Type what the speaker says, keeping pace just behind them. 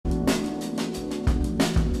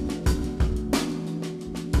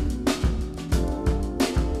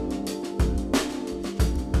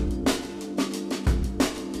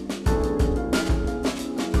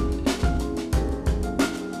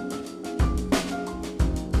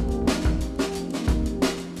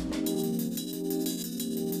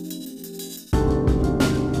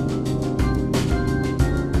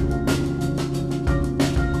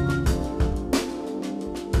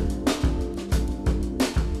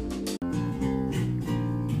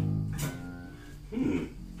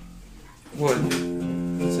What?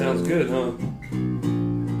 Sounds good, huh?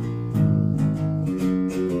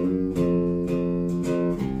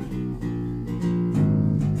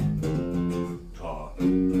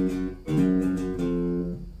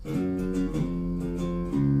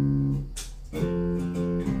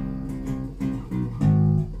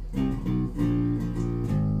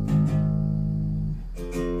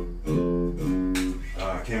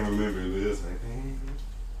 I can't remember this.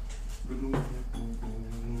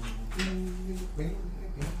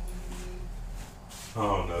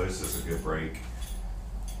 Oh no, this is a good break.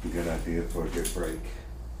 Good idea for a good break.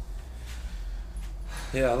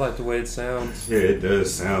 Yeah, I like the way it sounds. Yeah, it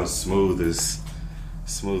does sound smooth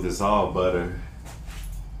as all butter.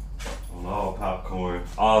 On all popcorn.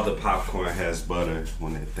 All the popcorn has butter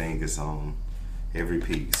when that thing is on. Every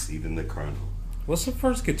piece, even the kernel. What's the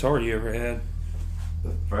first guitar you ever had?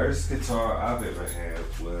 The first guitar I've ever had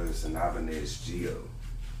was an Ibanez Geo.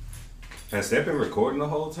 Has that been recording the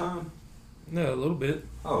whole time? No, a little bit.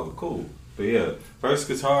 Oh, cool. But yeah, first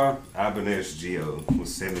guitar, Ibanez Geo,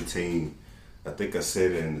 was 17. I think I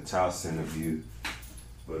said it in the Taos interview.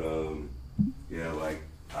 But yeah, like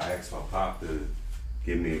I asked my pop to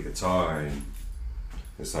give me a guitar, and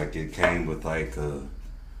it's like it came with like a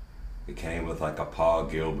Paul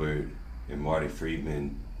Gilbert and Marty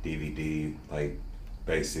Friedman DVD, like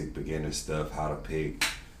basic beginner stuff, how to pick,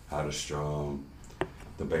 how to strum,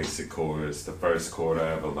 the basic chords. The first chord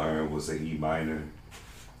I ever learned was an E minor,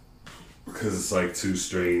 because it's like two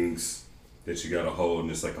strings that you gotta hold, and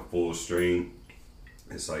it's like a full string.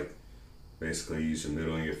 It's like basically use your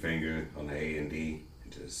middle and your finger on the A and D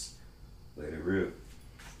and just let it rip.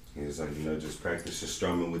 And it's like, just practice your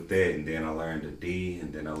strumming with that. And then I learned the D,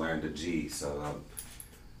 and then I learned the G. So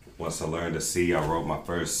once I learned the C, I wrote my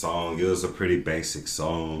first song. It was a pretty basic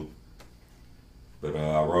song, but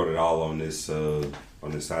I wrote it all on this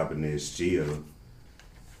Ibanez Geo,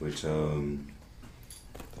 which I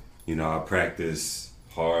practiced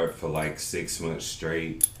hard for like 6 months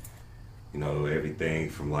straight. Everything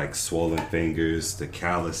from like swollen fingers to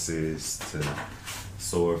calluses to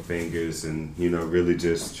sore fingers, and really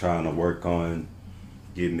just trying to work on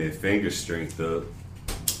getting that finger strength up.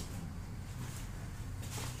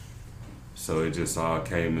 So it just all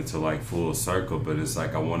came into like full circle. But it's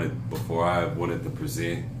like before I wanted to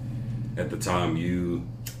present, at the time, you,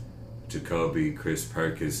 Jacoby, Chris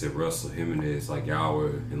Perkins, and Russell Jimenez, like y'all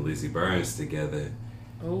were in Lizzie Burns together.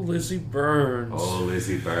 Oh, Lizzie Burns. Oh,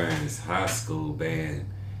 Lizzie Burns, high school band.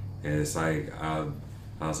 And it's like, I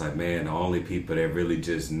was like, man, the only people that really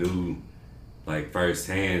just knew like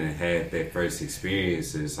firsthand and had that first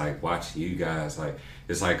experience is like watching you guys. Like,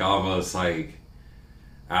 it's like almost like,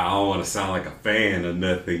 I don't want to sound like a fan or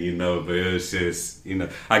nothing, but it was just,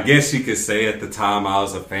 I guess you could say at the time I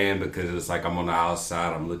was a fan, because it's like I'm on the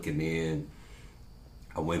outside, I'm looking in.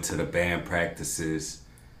 I went to the band practices,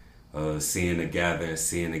 seeing the gather,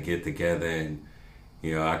 seeing the get together, and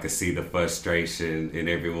I could see the frustration in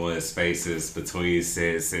everyone's faces between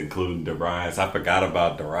sets, including Dorian's. I forgot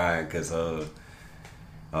about Dorian because I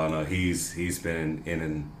don't know, he's been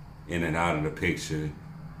in and out of the picture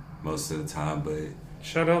most of the time, but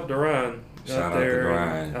shout out Dorian. Shout out to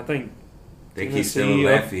Dorian. I think he's still in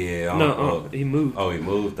Lafayette. He moved. Oh, he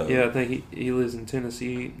moved though. Yeah, I think he lives in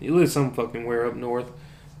Tennessee. He lives some fucking where up north.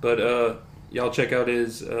 But y'all check out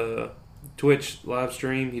his Twitch live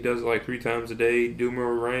stream. He does it like 3 times a day.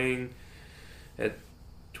 Doomerang at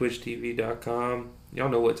twitchtv.com. Y'all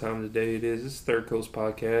know what time of the day it is. It's Third Coast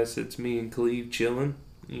Podcast. It's me and Cleve chilling,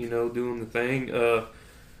 doing the thing.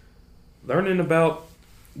 Learning about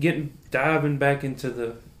diving back into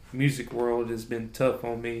the music world has been tough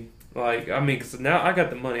on me. Like, because now I got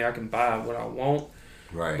the money, I can buy what I want.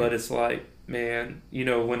 Right. But it's like, man,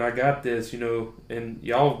 when I got this, and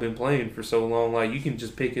y'all have been playing for so long, like, you can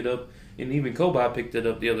just pick it up. And even Kobai picked it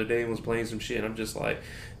up the other day and was playing some shit. I'm just like,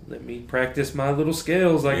 let me practice my little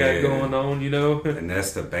scales I got going on, And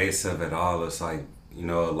that's the base of it all. It's like, a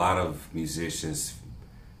lot of musicians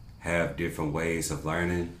have different ways of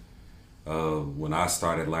learning. When I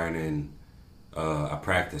started learning, I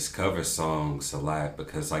practiced cover songs a lot,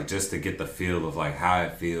 because like just to get the feel of like how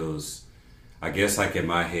it feels. I guess like in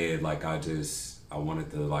my head, like I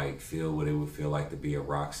wanted to like feel what it would feel like to be a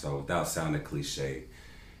rock star without sounding cliche,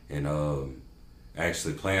 and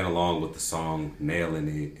actually playing along with the song, nailing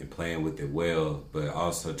it and playing with it well, but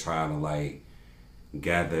also trying to like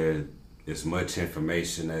gather as much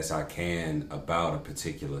information as I can about a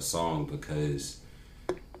particular song, because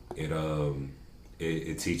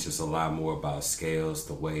it teaches a lot more about scales,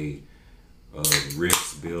 the way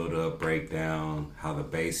riffs build up, break down, how the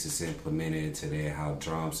bass is implemented into that, how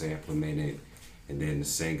drums are implemented, and then the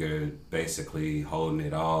singer basically holding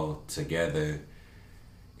it all together.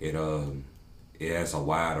 It has a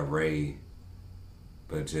wide array,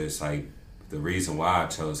 but just like the reason why I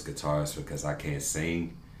chose guitar is because I can't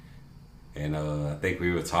sing. And I think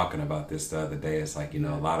we were talking about this the other day. It's like, a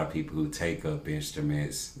lot of people who take up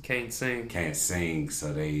instruments can't sing,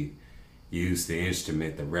 so they use the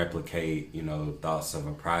instrument to replicate, thoughts of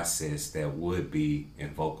a process that would be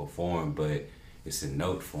in vocal form, but it's in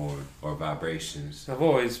note form or vibrations. I've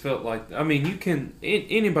always felt like,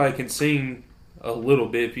 anybody can sing a little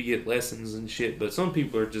bit if you get lessons and shit, but some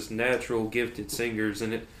people are just natural gifted singers,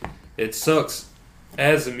 and it sucks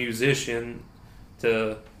as a musician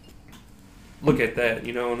to look at that,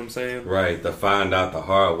 you know what I'm saying? Right, to find out the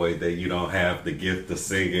hard way that you don't have the gift of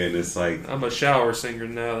singing. It's like, I'm a shower singer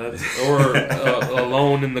now, or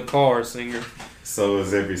alone in the car singer. So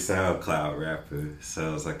is every SoundCloud rapper.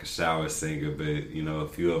 Sounds like a shower singer, but a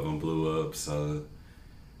few of them blew up. So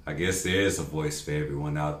I guess there is a voice for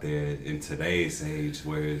everyone out there in today's age,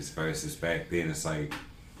 whereas versus back then, it's like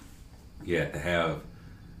you had to have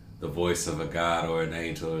the voice of a god or an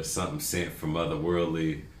angel or something sent from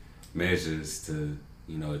otherworldly measures to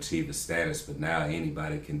achieve a status. But now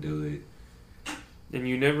anybody can do it, and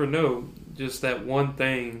you never know, just that one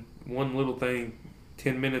little thing,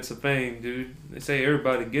 10 minutes of fame, dude. They say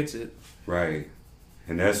everybody gets it, right?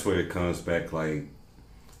 And that's where it comes back, like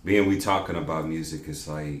being we talking about music. It's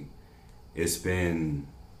like it's been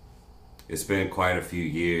quite a few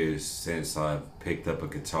years since I've picked up a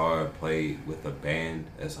guitar and played with a band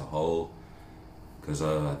as a whole, because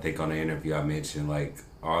I think on the interview I mentioned, like,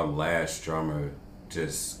 our last drummer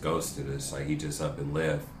just ghosted us. Like, he just up and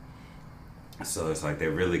left. So it's like they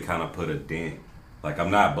really kind of put a dent. Like,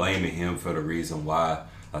 I'm not blaming him for the reason why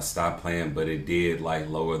I stopped playing, but it did, like,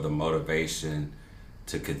 lower the motivation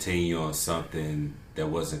to continue on something that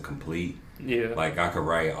wasn't complete. Yeah. Like, I could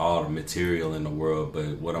write all the material in the world,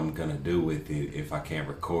 but what I'm going to do with it if I can't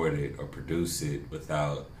record it or produce it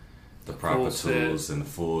without the proper tools and the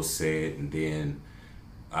full set? And then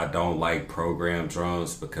I don't like programmed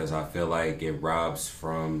drums because I feel like it robs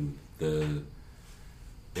from the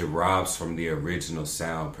original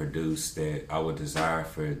sound produced that I would desire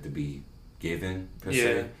for it to be given, per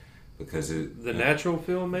se. Because the natural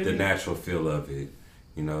feel, maybe? The natural feel of it.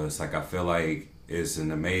 It's like, I feel like as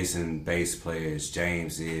an amazing bass player as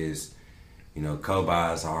James is,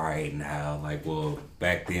 Koba's alright now. Like, well,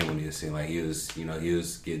 back then when he was saying, like, he was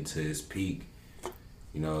getting to his peak.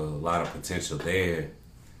 A lot of potential there.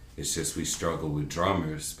 It's just we struggle with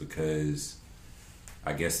drummers because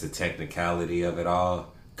I guess the technicality of it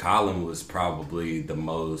all. Colin was probably the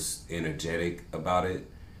most energetic about it,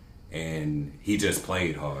 and he just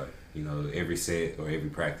played hard. Every set or every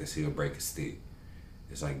practice he'll break a stick.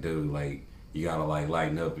 It's like, dude, like, you gotta like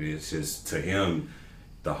lighten up. It's just, to him,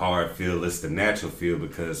 the hard feel is the natural feel,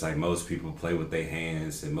 because like most people play with their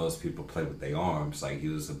hands and most people play with their arms. Like, he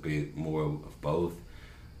was a bit more of both.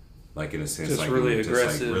 Like, in a sense, just like really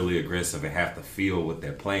aggressive. just like really aggressive and have to feel what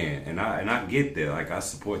they're playing. And I get that. Like, I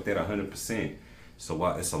support that 100%. So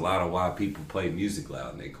it's a lot of why people play music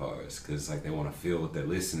loud in their cars, because like they want to feel what they're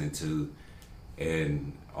listening to.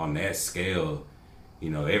 And on that scale,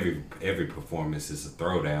 every performance is a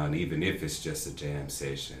throwdown, even if it's just a jam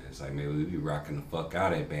session. It's like, man, we be rocking the fuck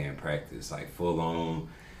out at band practice, like full on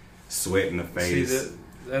sweat in the face.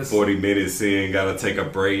 That's 40 minutes in, gotta take a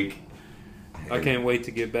break. I can't wait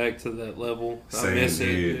to get back to that level. Same I miss it,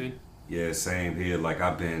 here. dude. Yeah, same here. Like,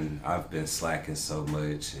 I've been slacking so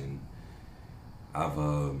much, and I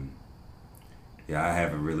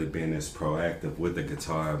haven't really been as proactive with the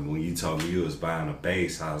guitar. When you told me you was buying a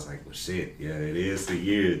bass, I was like, well, shit, yeah, it is the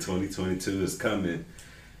year. 2022 is coming.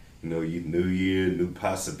 New year, new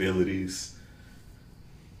possibilities.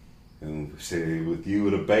 And shit, with you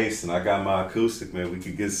with a bass and I got my acoustic, man, we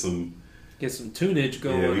could get some tunage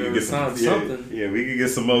going. Yeah, we could get something. Yeah, we could get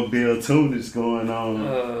some mobile tunage going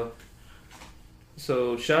on.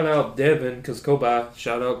 So shout out Devin, because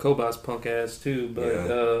shout out Koba's punk ass too,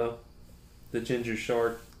 but the Ginger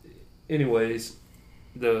Shark. Anyways,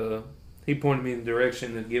 he pointed me in the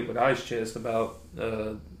direction to get with Ice Chest about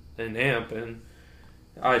an amp, and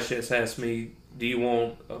Ice Chest asked me, do you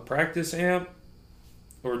want a practice amp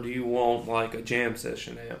or do you want like a jam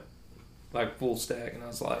session amp, like full stack? And I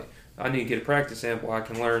was like, I need to get a practice amp where I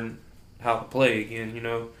can learn how to play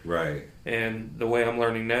again, Right. And the way I'm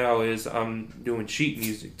learning now is I'm doing sheet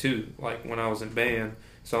music too, like when I was in band.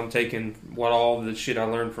 So I'm taking all the shit I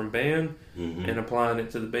learned from band and applying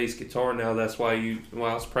it to the bass guitar now. That's why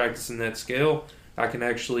while I was practicing that scale, I can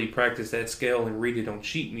actually practice that scale and read it on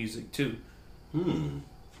sheet music too.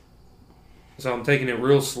 So I'm taking it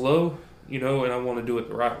real slow, you know, and I want to do it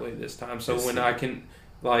the right way this time. So Yes, when sir. I can,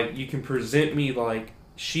 like, you can present me like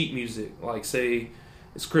sheet music, like say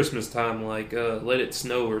it's Christmas time, like Let It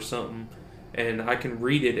Snow or something, and I can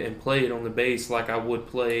read it and play it on the bass like I would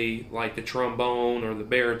play like the trombone or the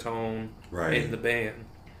baritone Right. in the band.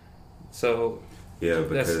 So Yeah,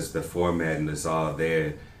 because the formatting is all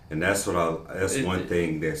there, and that's one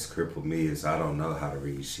thing that's crippled me is I don't know how to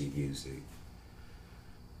read sheet music.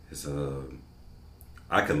 It's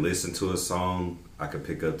I can listen to a song, I can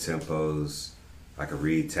pick up tempos, I can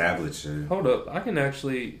read tablature. hold up, I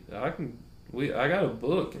got a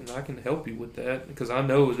book and I can help you with that because I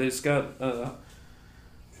know that it's got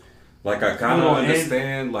Like I kind of Little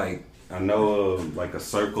understand, like I know like a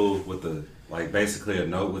circle with basically a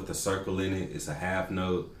note with a circle in it. It's a half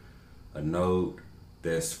note, a note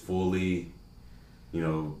that's fully,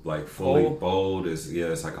 like fully Whole? bold. It's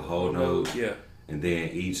like a whole note. Yeah. And then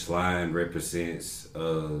each line represents,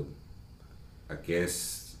 I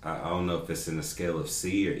guess, I don't know if it's in the scale of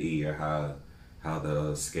C or E or how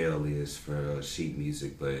the scale is for sheet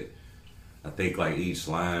music, but I think like each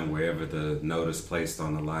line, wherever the note is placed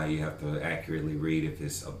on the line, you have to accurately read if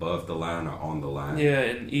it's above the line or on the line. Yeah,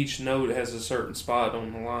 and each note has a certain spot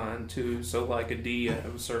on the line too. So like a D, I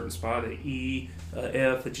have a certain spot, a E, a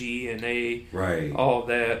F, a G, an A, Right. all of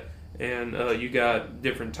that. And you got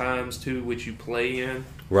different times too, which you play in.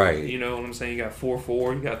 Right. You know what I'm saying? You got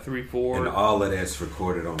 4/4, you got 3/4. And all of that's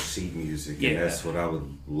recorded on sheet music. Yeah. And that's what I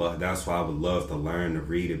would love. That's why I would love to learn to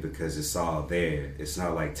read it because it's all there. It's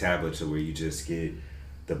not like tablature where you just get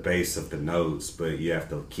the base of the notes, but you have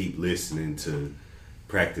to keep listening to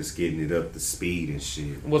practice getting it up to speed and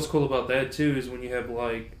shit. What's cool about that too is when you have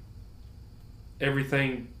like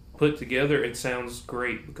everything put together, it sounds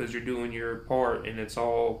great because you're doing your part and it's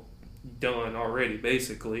all done already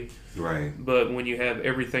basically. Right. But when you have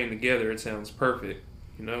everything together, it sounds perfect,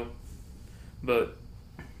 you know. But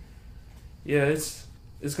yeah, it's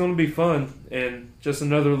going to be fun and just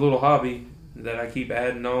another little hobby that I keep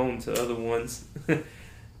adding on to other ones.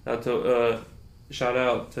 Shout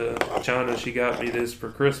out to China, she got me this for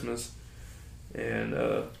Christmas, and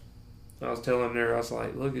I was telling her, I was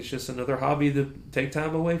like, look, it's just another hobby to take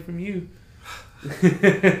time away from you.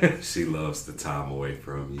 She loves the time away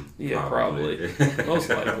from you. Yeah, probably. Most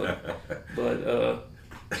likely. But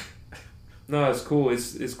no, it's cool.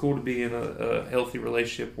 It's cool to be in a healthy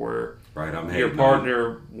relationship where Right, I'm your hating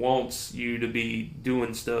partner wants you to be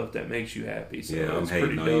doing stuff that makes you happy. So Yeah, I'm it's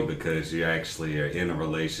hating pretty on you dope. because you actually are in a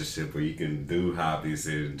relationship where you can do hobbies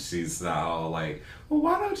and she's not all like, well,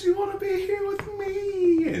 why don't you want to be here with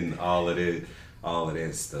me? And all of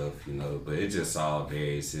that stuff, but it just all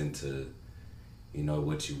varies into,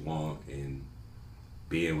 what you want and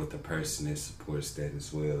being with the person that supports that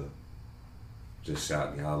as well. Just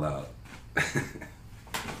shouting y'all out.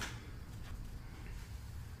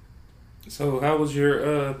 So how was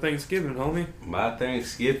your Thanksgiving, homie? My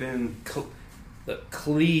Thanksgiving, The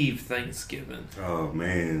Cleve Thanksgiving. oh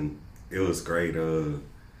man, it was great.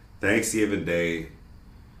 Thanksgiving Day,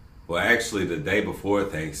 well actually the day before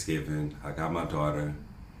Thanksgiving, I got my daughter.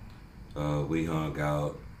 We hung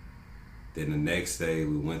out. Then the next day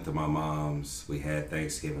we went to my mom's. We had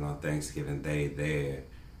Thanksgiving on Thanksgiving Day there.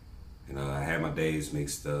 I had my days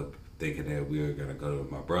mixed up thinking that we were gonna go to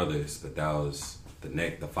my brother's, but that was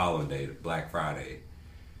the following day, Black Friday.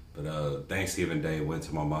 But Thanksgiving Day, went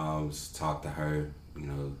to my mom's, talked to her,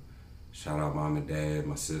 shout out mom and dad,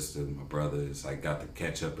 my sister, my brothers. I got to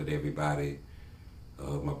catch up with everybody.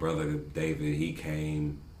 My brother David, he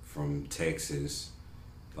came from Texas.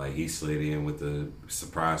 Like he slid in with the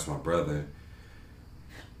surprise my brother.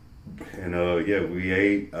 And we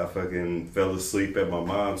ate. I fucking fell asleep at my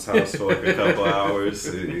mom's house for like a couple hours.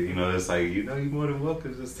 It's like, you're more than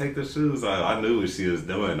welcome. Just take the shoes off. I knew what she was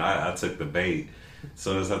doing. I took the bait. As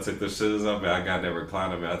soon as I took the shoes off, I got that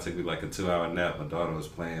recliner. I took me like a 2-hour nap. My daughter was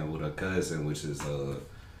playing with her cousin, which is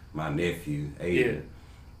my nephew, Aiden.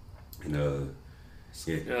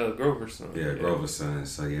 Grover's son. Yeah, Grover's son.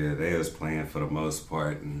 So they was playing for the most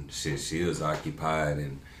part, and shit, she was occupied,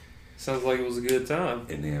 and Sounds like it was a good time.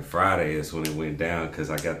 And then Friday is when it went down because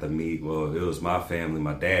I got to meet. Well, it was my family.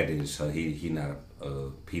 My dad didn't, so he not a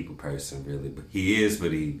people person really, but he is.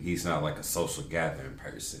 But he's not like a social gathering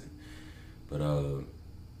person. But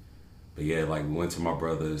yeah, like we went to my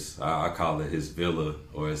brother's. I call it his villa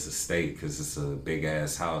or his estate because it's a big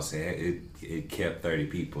ass house. It kept 30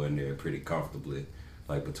 people in there pretty comfortably.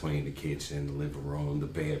 Like between the kitchen, the living room, the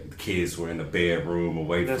bed. The kids were in the bedroom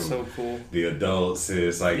away That's from so cool. the adults.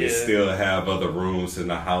 It's like Yeah. it still have other rooms in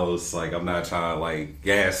the house. Like I'm not trying to like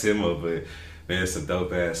gas him up, but man, it's a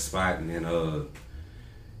dope ass spot. And then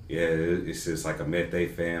yeah, it's just like I met their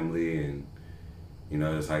family, and you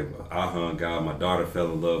know, it's like I hung out. My daughter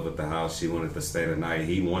fell in love with the house. She wanted to stay the night.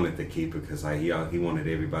 He wanted to keep it because like he wanted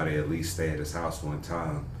everybody at least stay at his house one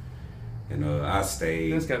time. And I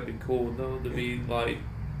stayed. That's gotta be cool though, to be like,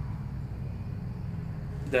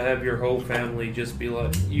 to have your whole family just be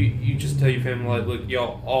like, you just tell your family like, look,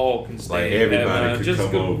 y'all all can stay. Like everybody could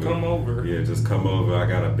just come over. Yeah, just come over. I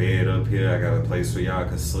got a bed up here. I got a place where y'all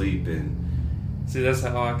can sleep. And see, that's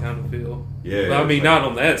how I kind of feel. Yeah. But I mean, not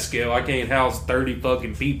on that scale. I can't house 30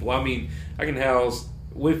 fucking people. I mean, I can house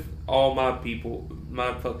with all my people,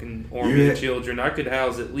 my fucking army of children. I could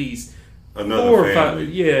house at least another 4 or family.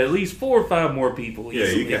 5. Yeah, at least 4 or 5 more people. Yeah,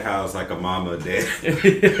 easily. you can house like a mama, a dad.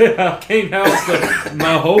 I can't house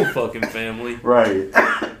my whole fucking family. Right.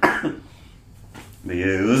 But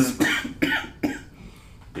yeah, it was.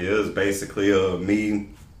 It was basically me,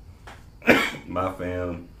 my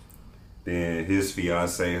fam, then his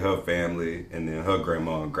fiance, her family, and then her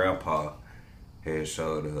grandma and grandpa had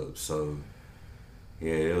showed up. So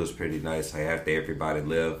yeah, it was pretty nice. Like after everybody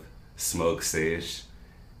left, smoke sesh.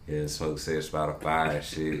 Yeah, smoke sesh by the fire and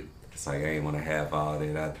shit. It's like I ain't want to have all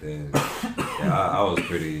that out there. Yeah, I was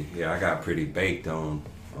pretty. Yeah, I got pretty baked on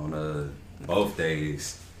both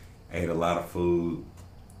days. Ate a lot of food.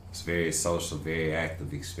 It's very social, very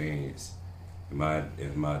active experience. My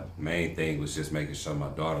main thing was just making sure my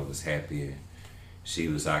daughter was happy and she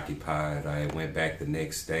was occupied. I went back the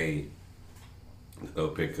next day to go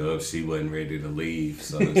pick her up. She wasn't ready to leave,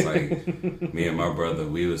 so it's like me and my brother,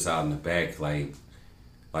 we was out in the back. Like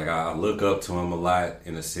I look up to him a lot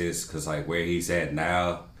in a sense, cause like where he's at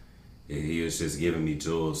now, he was just giving me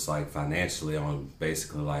jewels like financially on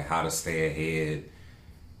basically like how to stay ahead.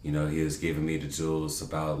 You know, he was giving me the jewels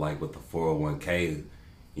about like with the 401k.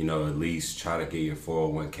 You know, at least try to get your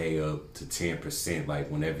 401k up to 10%. Like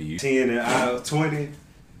whenever you 10 and I-20.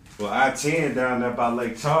 Well, I-10 down there by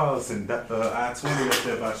Lake Charles and I-20 up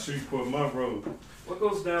there by Shreveport Monroe. What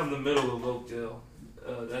goes down the middle of Oakdale?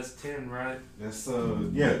 That's 10, right? That's 10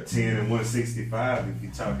 and 165 if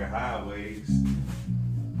you're talking highways.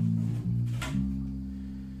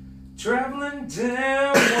 Traveling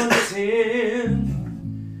down 110.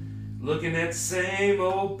 Looking at the same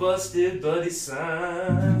old busted buddy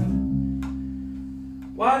sign.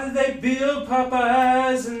 Why did they build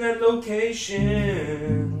Popeyes in that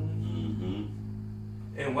location?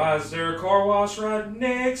 And why is there a car wash right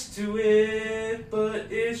next to it? But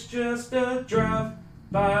it's just a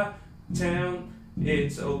drive-by town.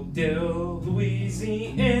 It's Oakdale,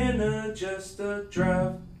 Louisiana, just a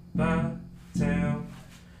drive-by town.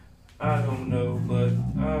 I don't know, but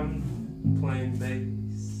I'm playing bass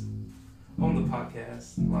on the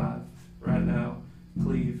podcast live right now.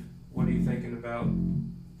 Cleve, what are you thinking about?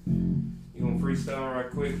 You gonna freestyle right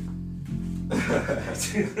quick?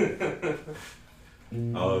 I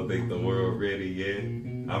don't think the world ready yet.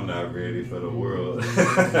 I'm not ready for the world.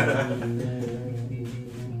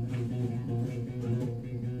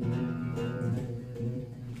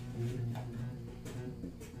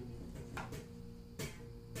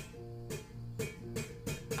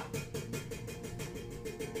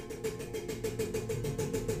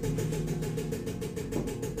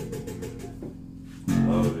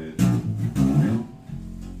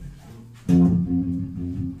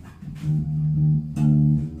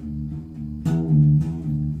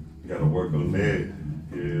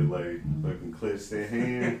 That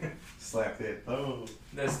hand, slap that thumb.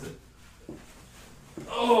 That's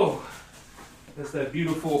that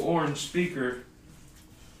beautiful orange speaker.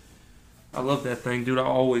 I love that thing, dude. I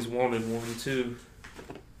always wanted one too.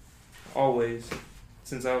 Always.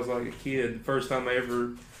 Since I was like a kid. The first time I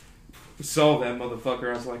ever saw that motherfucker,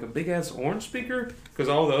 I was like, a big ass orange speaker? Because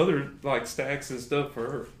all the other like stacks and stuff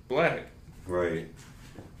are black. Right.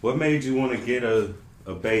 What made you want to get a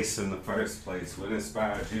bass in the first place? What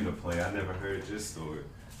inspired you to play? I never heard your story.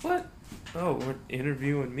 What? Oh, we're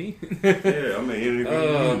interviewing me? Yeah, I'm interviewing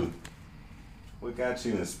you. What got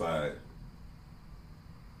you inspired?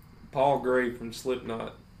 Paul Gray from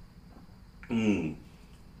Slipknot. Nice.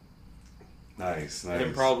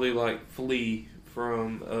 And probably like Flea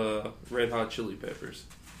from Red Hot Chili Peppers.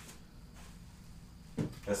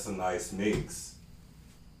 That's a nice mix.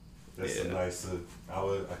 That's a nice.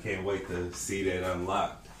 I can't wait to see that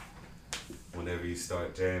unlocked whenever you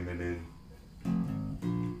start jamming in.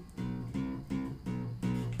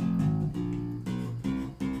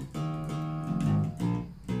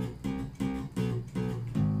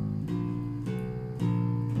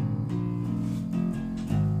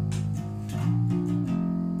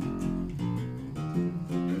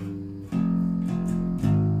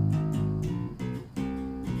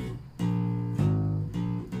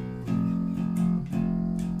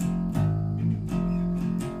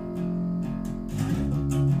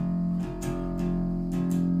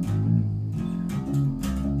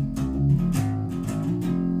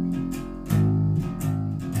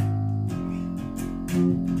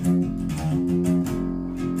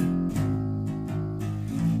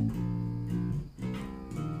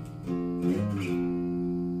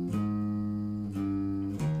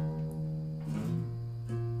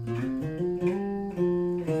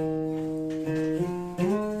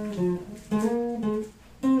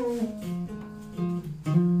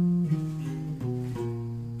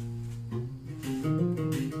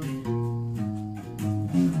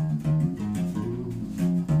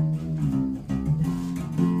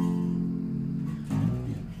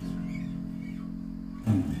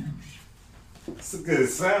 It's a good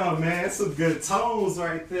sound, man. It's some good tones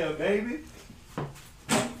right there, baby.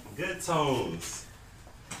 Good tones.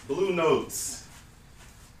 Blue notes.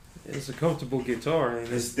 It's a comfortable guitar, ain't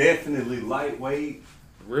it? It's definitely lightweight.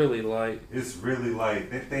 Really light. It's really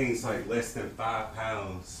light. That thing's like less than 5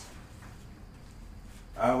 pounds.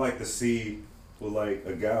 I like to see what like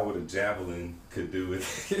a guy with a javelin could do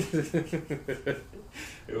with it.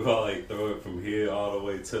 If I like throw it from here all the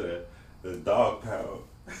way to the dog pound.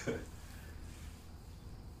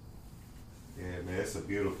 Yeah, man, it's a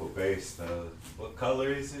beautiful bass though. What color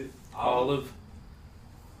is it? Olive.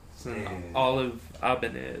 It's an Man. olive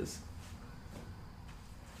Ibanez.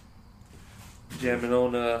 Jamming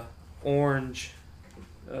on orange.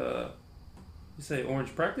 You say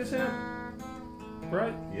orange practice amp,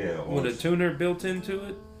 right? Yeah, With a orange. tuner built into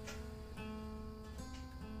it.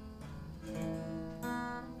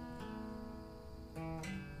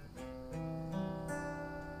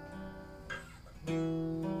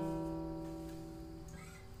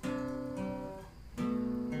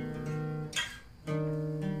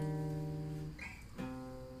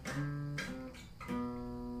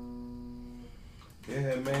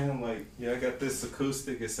 Yeah, man, like, yeah, I got this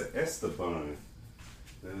acoustic. It's an Esteban.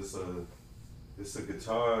 It's a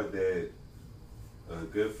guitar that a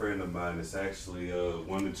good friend of mine is actually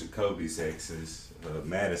one of Jacoby's exes,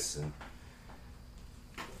 Madison.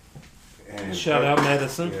 And Shout out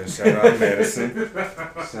Madison. Yeah, shout out Madison.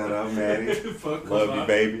 Shout out Maddie. Fuck Love Kobe. you,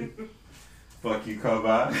 baby. Fuck you, Kobe.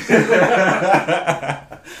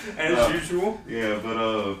 As usual. Yeah,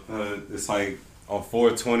 but it's like on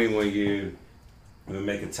 420 one year, we were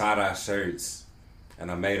making tie-dye shirts,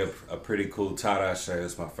 and I made a pretty cool tie-dye shirt.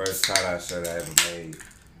 It's my first tie-dye shirt I ever made.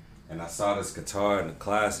 And I saw this guitar in the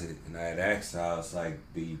closet, and I had asked her, I was like,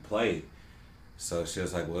 do you play it? So she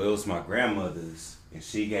was like, well, it was my grandmother's, and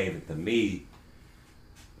she gave it to me.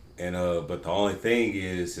 And but the only thing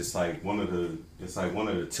is, it's like one of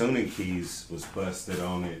the tuning keys was busted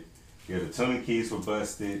on it. Yeah, the tuning keys were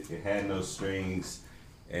busted. It had no strings,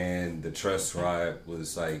 and the truss rod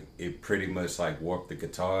was like, it pretty much like warped the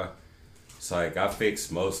guitar. So like I fixed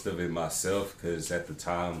most of it myself, because at the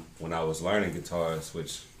time when I was learning guitars,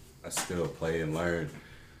 which I still play and learn,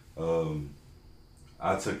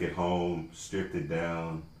 I took it home, stripped it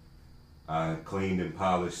down, I cleaned and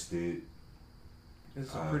polished it.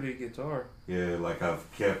 It's a pretty guitar. Yeah, like I've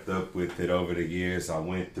kept up with it over the years. I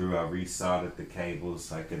went through, I resoldered the cables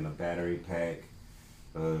like in the battery pack,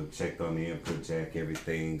 checked on the input jack,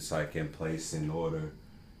 everything's like in place, in order.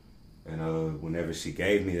 And whenever she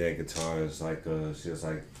gave me that guitar, it's like she was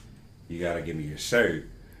like, you gotta give me your shirt.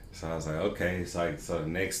 So I was like, okay. It's like, so the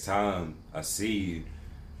next time I see you,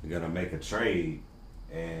 we're gonna make a trade,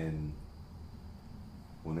 and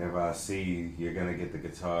whenever I see you, you're gonna get the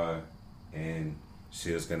guitar, and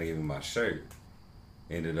she was gonna give me my shirt.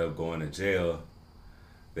 Ended up going to jail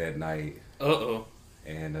that night. Uh-oh.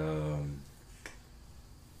 And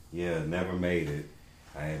yeah, never made it.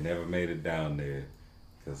 I had never made it down there,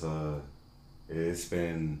 cause it's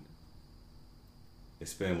been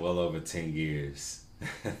well over 10 years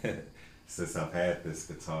since I've had this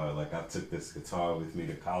guitar. Like I took this guitar with me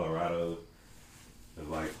to Colorado and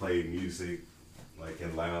like played music like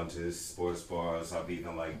in lounges, sports bars. I've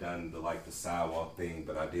even like done the sidewalk thing,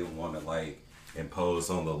 but I didn't want to like impose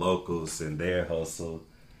on the locals and their hustle.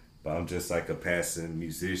 But I'm just like a passing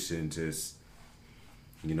musician, just,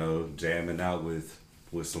 you know, jamming out with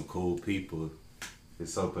some cool people.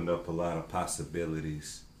 It's opened up a lot of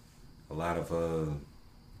possibilities, a lot of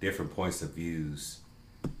different points of views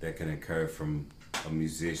that can occur from a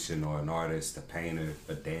musician or an artist, a painter,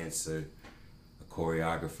 a dancer, a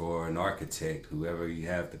choreographer, or an architect, whoever you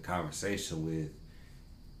have the conversation with.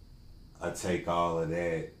 I take all of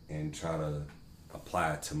that and try to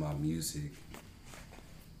apply it to my music.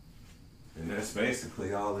 And that's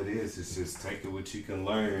basically all it is. It's just taking what you can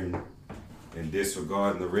learn and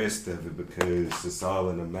disregarding the rest of it, because it's all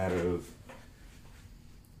in a matter of,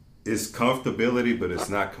 it's comfortability, but it's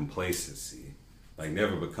not complacency. Like,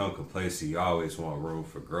 never become complacent. You always want room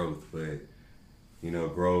for growth, but, you know,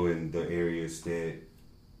 grow in the areas that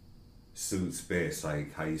suits best,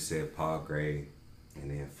 like how you said Paul Gray,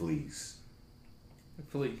 and then Fleece.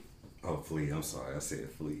 Flea. Oh, Flea. I'm sorry, I said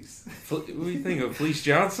Fleece. What do you think of Fleece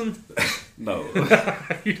Johnson? No.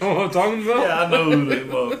 You know what I'm talking about? Yeah, I know who that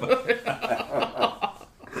motherfucker.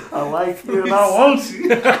 I like you and I want you.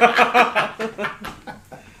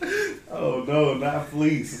 Oh no, not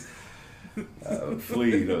Fleece.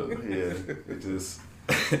 Flea though. Yeah, it just.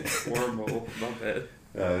 Wormhole. My bad.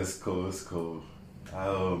 It's cool. It's cool.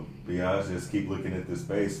 But yeah, I just keep looking at this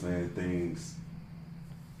base, man. Things.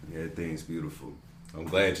 Yeah, thing's beautiful. I'm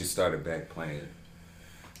glad you started back playing.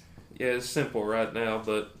 Yeah, it's simple right now,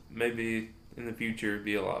 but maybe in the future it'd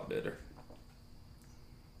be a lot better.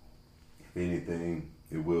 If anything,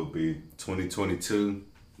 it will be. 2022,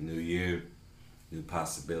 new year, new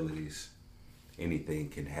possibilities. Anything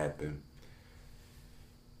can happen.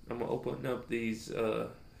 I'm gonna open up these. I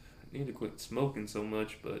need to quit smoking so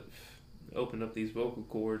much, but open up these vocal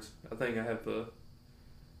cords. I think I have a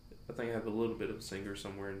little bit of a singer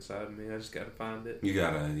somewhere inside of me. I just gotta find it. You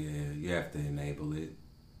have to enable it.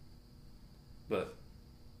 But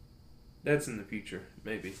that's in the future,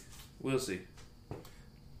 maybe. We'll see.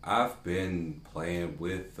 I've been playing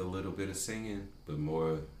with a little bit of singing, but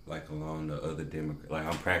more like along the other like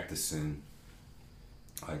I'm practicing,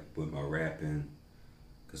 like with my rapping,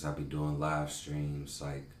 cause I be doing live streams.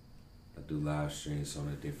 Like I do live streams on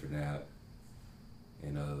a different app,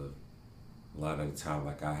 and a lot of the time,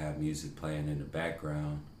 like I have music playing in the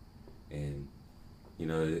background, and you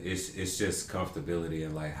know, it's just comfortability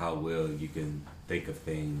and like how well you can think of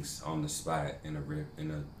things on the spot in a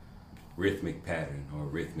rhythmic pattern or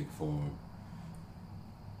rhythmic form.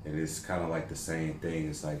 And it's kind of like the same thing.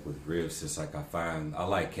 It's like with riffs. It's like I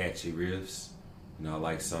like catchy riffs. You know, I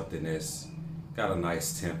like something that's got a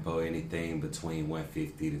nice tempo. Anything between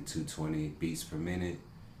 150 to 220 beats per minute,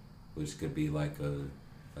 which could be like a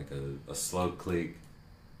slow click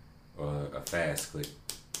or a fast click.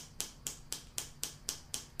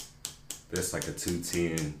 That's like a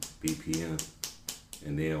 210 BPM,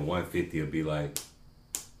 and then 150 will be like.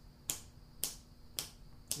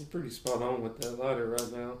 You're pretty spot on with that lighter right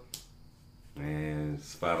now. Man,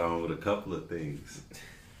 spot on with a couple of things.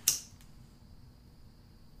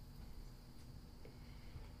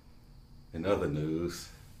 In other news,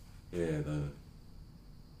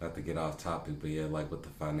 not to get off topic, but yeah, like with the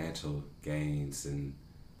financial gains, and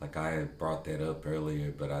like I had brought that up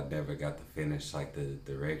earlier, but I never got to finish like the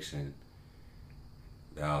direction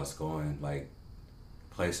that I was going. Like,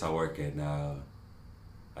 place I work at now,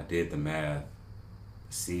 I did the math.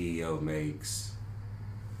 The CEO makes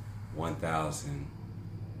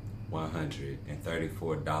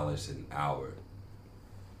 $1,134 an hour.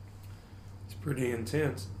 It's pretty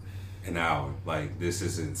intense. An hour. Like, this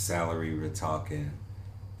isn't salary we're talking.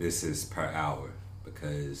 This is per hour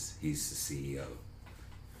because he's the CEO.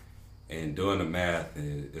 And doing the math,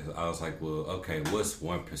 I was like, well, okay, what's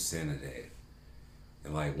 1% of that?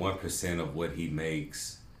 And like 1% of what he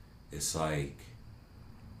makes, it's like,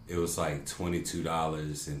 it was like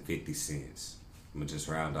 $22.50. I'm gonna just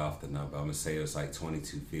round off the number. I'm gonna say it was like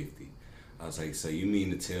 $22.50. I was like, so you mean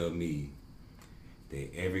to tell me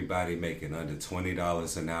that everybody making under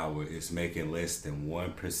 $20 an hour is making less than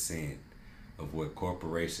 1% of what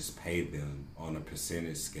corporations pay them on a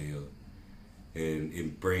percentage scale? And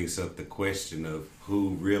it brings up the question of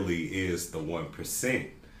who really is the 1%.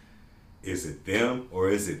 Is it them or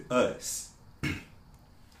is it us?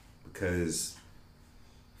 Because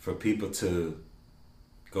for people to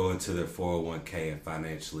go into their 401k and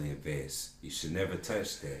financially invest, you should never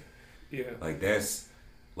touch that. Yeah. Like, that's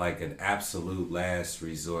like an absolute last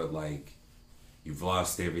resort. Like, you've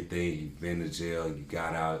lost everything, you've been to jail, you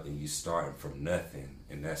got out, and you started from nothing,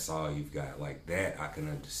 and that's all you've got. Like, that I can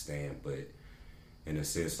understand, but in a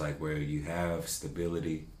sense, like, where you have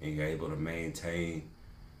stability and you're able to maintain,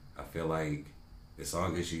 I feel like as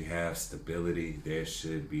long as you have stability, there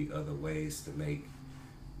should be other ways to make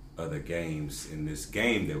other games in this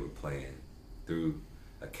game that we're playing through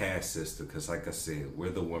a cash system. Because like I said,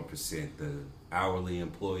 we're the 1%. The hourly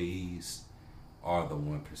employees are the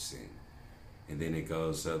 1%. And then it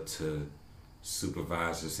goes up to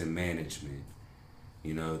supervisors and management.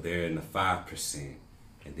 You know, they're in the 5%.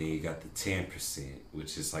 And then you got the 10%,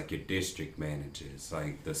 which is like your district managers,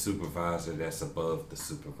 like the supervisor that's above the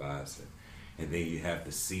supervisor. And then you have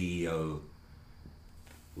the CEO,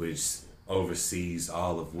 which oversees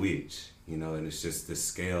all of which, you know, and it's just the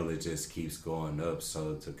scale that just keeps going up.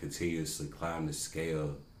 So to continuously climb the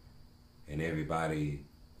scale, and everybody,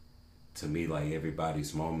 to me, like,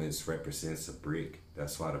 everybody's moments represents a brick.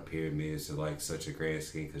 That's why the pyramids are like such a grand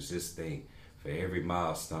scheme, because just think, for every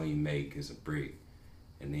milestone you make is a brick.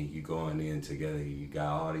 And then you going in together, you got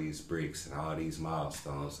all these bricks and all these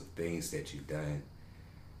milestones of things that you've done,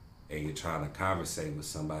 and you're trying to conversate with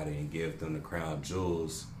somebody and give them the crown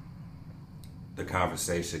jewels. The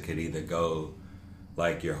conversation could either go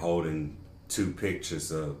like you're holding two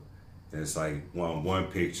pictures up, and it's like one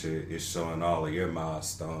picture is showing all of your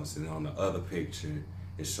milestones, and on the other picture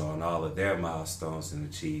is showing all of their milestones and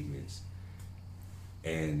achievements.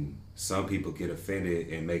 And some people get offended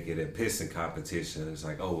and make it a pissing competition. It's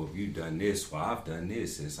like, oh, if you've done this, well, I've done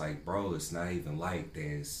this. It's like, bro, it's not even like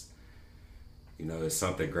this. You know, it's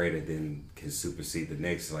something greater than can supersede the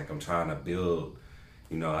next. Like, I'm trying to build,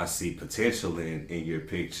 you know, I see potential in your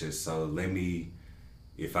picture. So let me,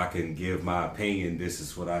 if I can give my opinion, this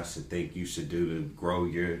is what I should think you should do to grow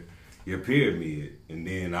your pyramid. And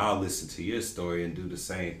then I'll listen to your story and do the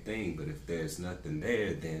same thing. But if there's nothing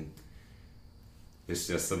there, then it's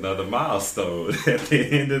just another milestone. At the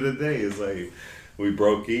end of the day, it's like we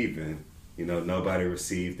broke even. You know, nobody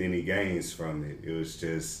received any gains from it. It was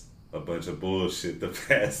just a bunch of bullshit to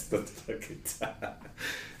pass the fucking time.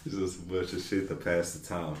 It's just a bunch of shit to pass the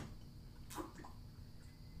time.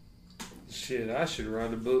 Shit, I should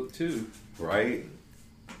write a book too. Right?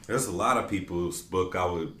 There's a lot of people's book I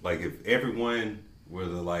would, like, if everyone were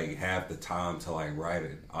to, like, have the time to, like, write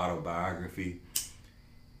an autobiography,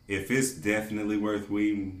 if it's definitely worth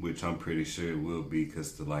reading, which I'm pretty sure it will be,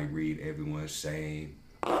 because to, like, read everyone's shame,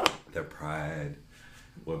 their pride,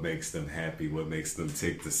 what makes them happy, what makes them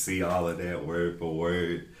tick, to see all of that word for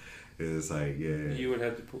word, it's like, yeah. You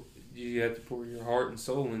have to pour your heart and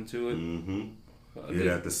soul into it. Mm-hmm. You'd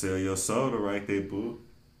have to sell your soul to write that book.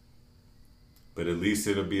 But at least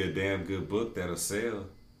it'll be a damn good book that'll sell.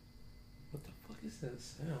 What the fuck is that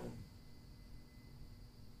sound?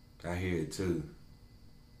 I hear it too.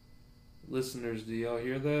 Listeners, do y'all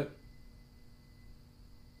hear that?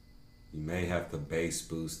 You may have to bass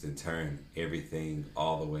boost and turn everything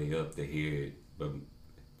all the way up to hear it, but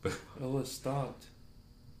Oh, it stopped.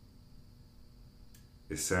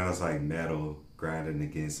 It sounds like metal grinding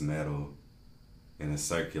against metal in a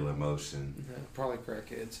circular motion. Probably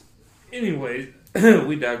crackheads. Anyway,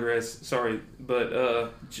 we digress. Sorry,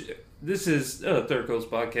 but this is Third Coast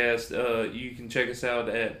Podcast. You can check us out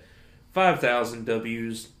at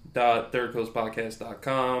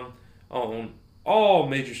 5000ws.thirdcoastpodcast.com on all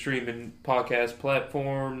major streaming podcast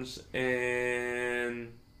platforms,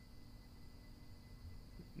 and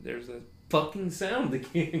there's that fucking sound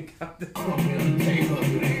again.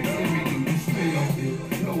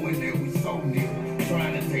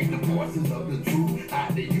 Trying to take the voices of the truth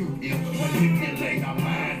out of you, manipulate our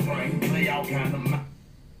mind, brain, play all kind of mind.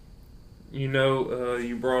 You know,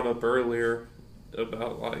 you brought up earlier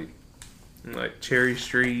about like Cherry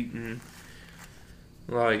Street and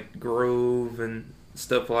like Grove and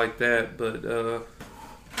stuff like that, but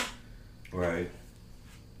right.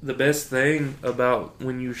 The best thing about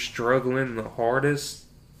when you're struggling the hardest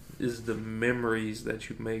is the memories that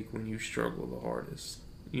you make when you struggle the hardest.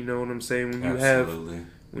 You know what I'm saying?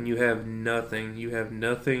 When you have nothing, you have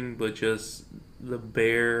nothing but just the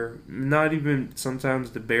bare, not even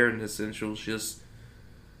sometimes the bare essentials, just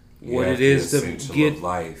what it is to get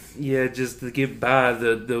life. Yeah, just to get by,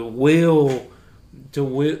 the will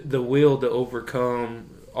to overcome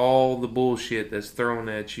all the bullshit that's thrown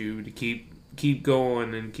at you, to keep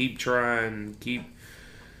going and keep trying and keep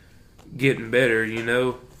getting better, you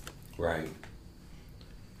know? Right.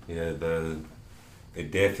 Yeah, it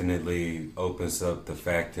definitely opens up the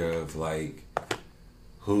factor of like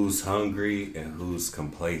who's hungry and who's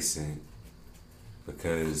complacent.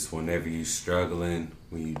 Because whenever you're struggling,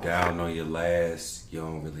 when you're down on your last, you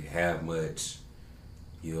don't really have much.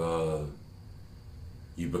 You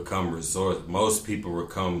become resourceful. Most people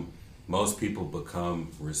become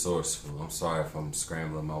resourceful. I'm sorry if I'm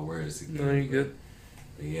scrambling my words again. No, you're good.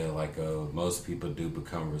 But yeah, most people do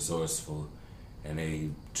become resourceful, and they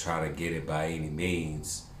try to get it by any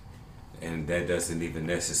means. And that doesn't even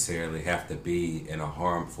necessarily have to be in a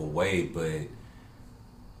harmful way, but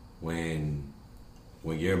when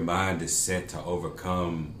your mind is set to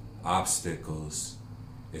overcome obstacles,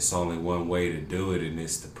 it's only one way to do it, and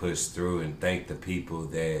it's to push through and thank the people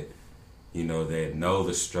that, you know, that know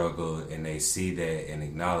the struggle and they see that and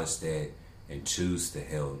acknowledge that and choose to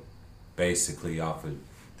help. Basically off of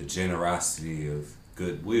the generosity of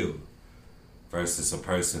goodwill. Versus a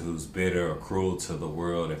person who's bitter or cruel to the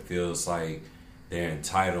world and feels like they're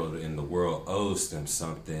entitled and the world owes them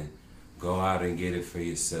something. Go out and get it for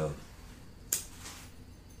yourself.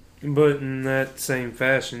 But in that same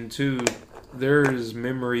fashion, too, there's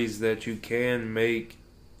memories that you can make.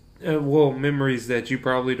 Memories that you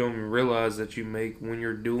probably don't even realize that you make when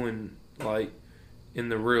you're doing, like, in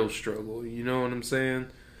the real struggle. You know what I'm saying?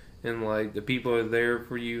 And like the people are there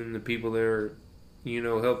for you, and the people that are,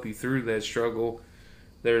 help you through that struggle,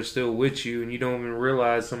 they're still with you, and you don't even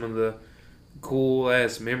realize some of the cool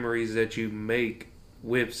ass memories that you make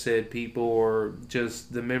with said people, or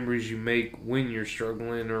just the memories you make when you're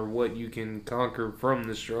struggling, or what you can conquer from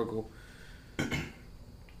the struggle.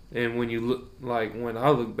 And when you look, like when I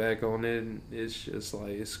look back on it, it's just like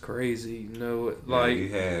it's crazy, like you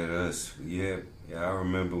had us. Yeah, I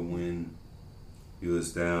remember when you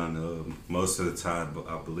was down. Most of the time,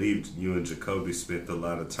 I believe you and Jacoby spent a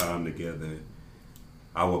lot of time together.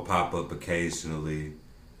 I would pop up occasionally.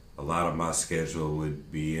 A lot of my schedule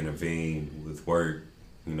would be intervened with work,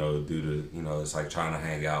 due to it's like trying to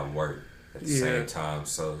hang out and work at the same time.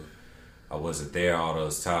 So I wasn't there all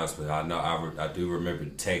those times, but I know I do remember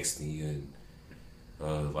texting you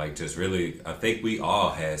and like just really. I think we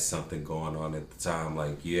all had something going on at the time.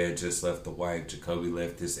 Like you had just left the wife, Jacoby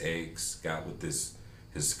left his ex, got with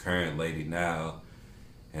his current lady now,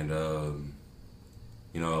 and a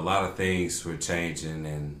lot of things were changing,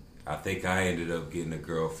 and I think I ended up getting a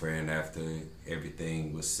girlfriend after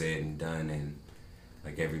everything was said and done, and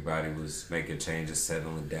like everybody was making changes,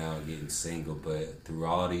 settling down, getting single. But through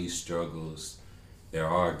all these struggles, there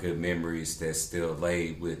are good memories that still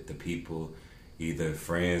lay with the people, either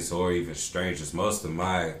friends or even strangers. Most of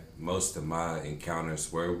my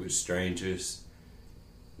encounters were with strangers,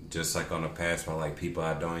 just like on the past, by like people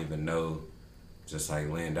I don't even know, just like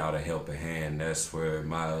lend out a helping hand. That's where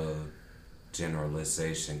my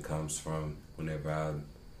generalization comes from whenever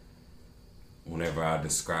I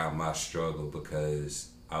describe my struggle, because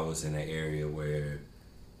I was in an area where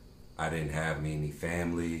I didn't have any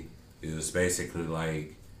family. It was basically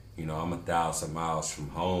like, I'm 1,000 miles from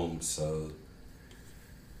home, so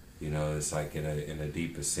it's like in a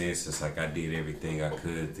deeper sense, it's like I did everything I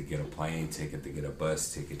could to get a plane ticket, to get a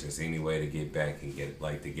bus ticket, just any way to get back and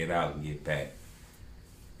to get out and get back.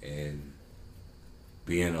 And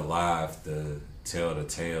being alive to tell the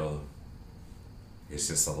tale, it's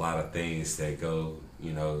just a lot of things that go,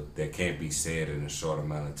 that can't be said in a short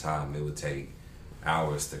amount of time. It would take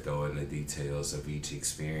hours to go into details of each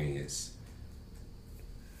experience.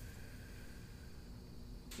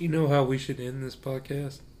 You know how we should end this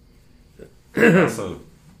podcast? So,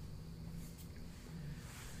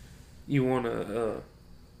 you want to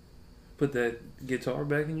put that guitar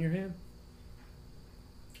back in your hand?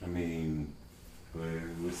 I mean,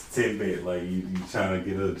 what's tidbit? Like you trying to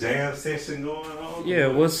get a jam session going on? Yeah,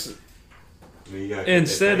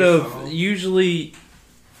 instead of usually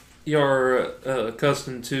you're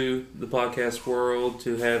accustomed to the podcast world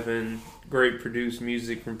to having great produced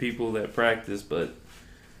music from people that practice, but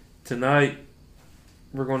tonight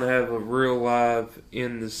we're going to have a real live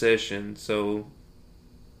in the session. So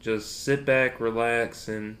just sit back, relax,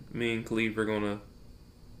 and me and Cleve are going to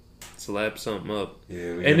slap something up.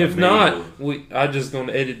 Yeah, and if not, I just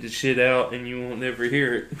gonna edit the shit out, and you won't never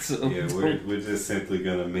hear it. So yeah, we're just simply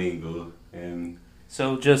gonna mingle, and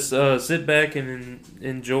so just sit back and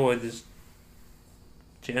enjoy this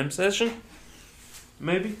jam session.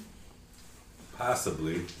 Maybe,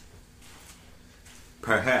 possibly,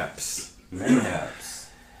 perhaps, mayhaps.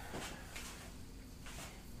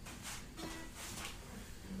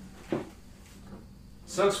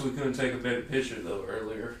 Sucks we couldn't take a better picture though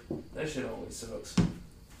earlier. That shit always sucks.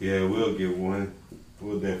 Yeah, we'll get one.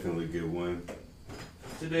 We'll definitely get one.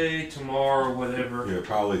 Today, tomorrow, whatever. Yeah,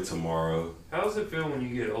 probably tomorrow. How does it feel when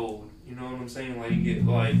you get old? You know what I'm saying? Like you get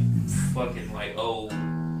like fucking like old. You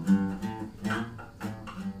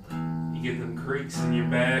get them creaks in your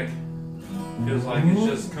back. Feels like it's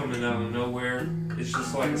just coming out of nowhere. It's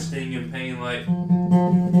just like a stinging pain, like,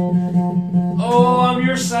 oh, I'm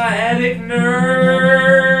your sciatic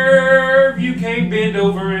nerve. You can't bend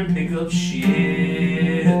over and pick up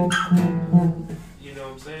shit. You know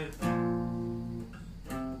what I'm saying?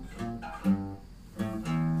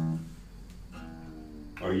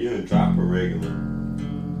 Are you in drop or regular?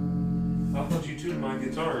 I thought you tuned my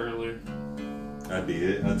guitar earlier. I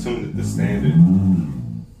did. I tuned it to standard.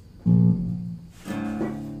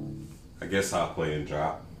 I guess I'll play and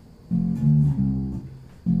drop.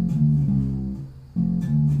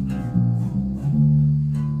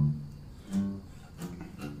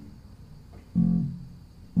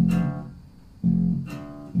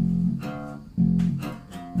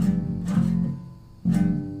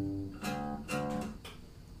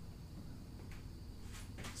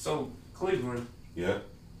 So, Cleveland. Yeah.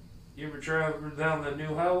 You ever travel down that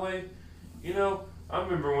new highway? You know, I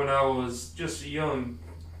remember when I was just a young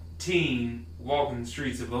teen walking the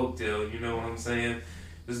streets of Oakdale, you know what I'm saying?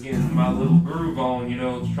 just getting my little groove on, you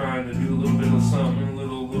know, trying to do a little bit of something, a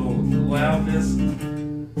little loudness.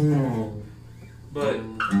 But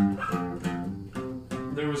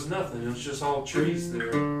there was nothing. It was just all trees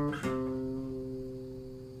there.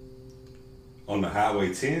 On the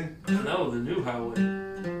Highway 10? No, the new highway.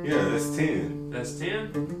 Yeah, that's 10. That's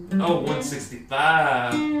 10? Oh,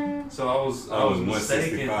 165. So I was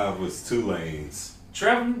mistaken. 165 was 2 lanes.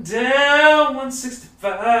 Traveling down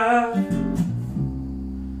 165.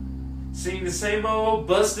 Seeing the same old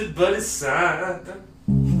busted buddy sign.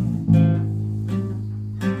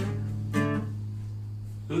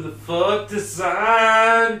 Who the fuck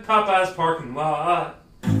designed Popeye's parking lot?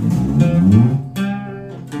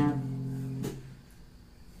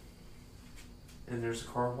 And there's a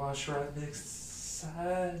car wash right next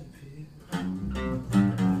side of it.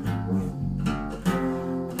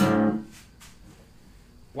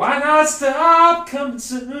 Why not stop coming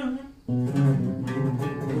soon?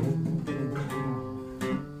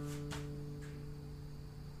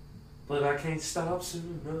 But I can't stop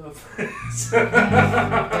soon enough. So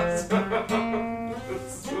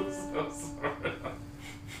sorry.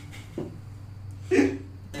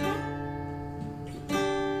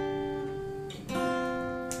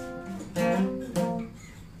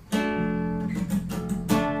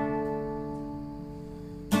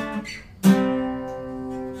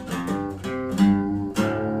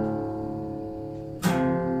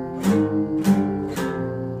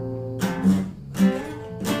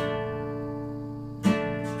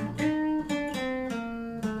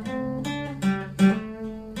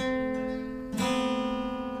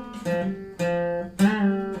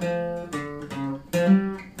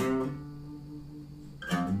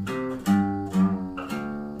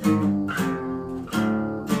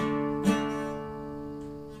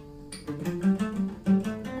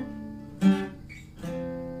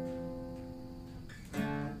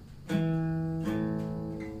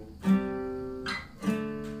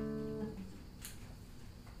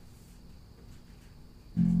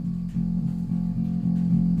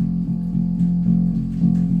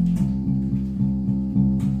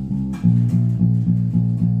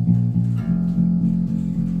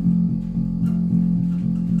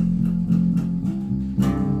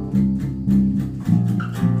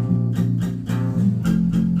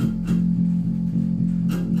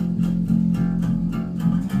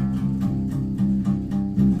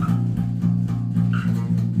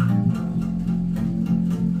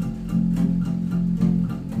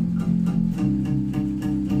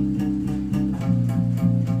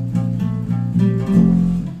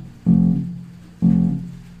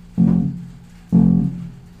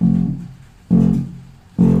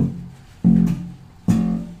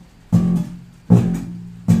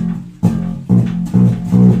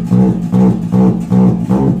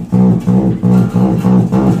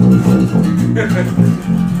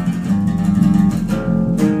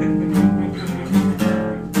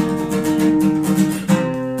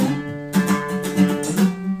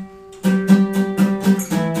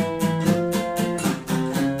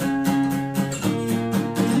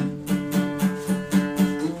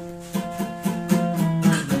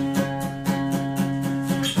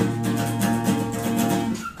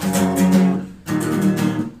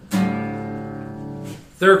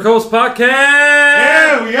 Third Coast Podcast!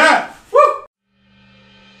 Yeah, we got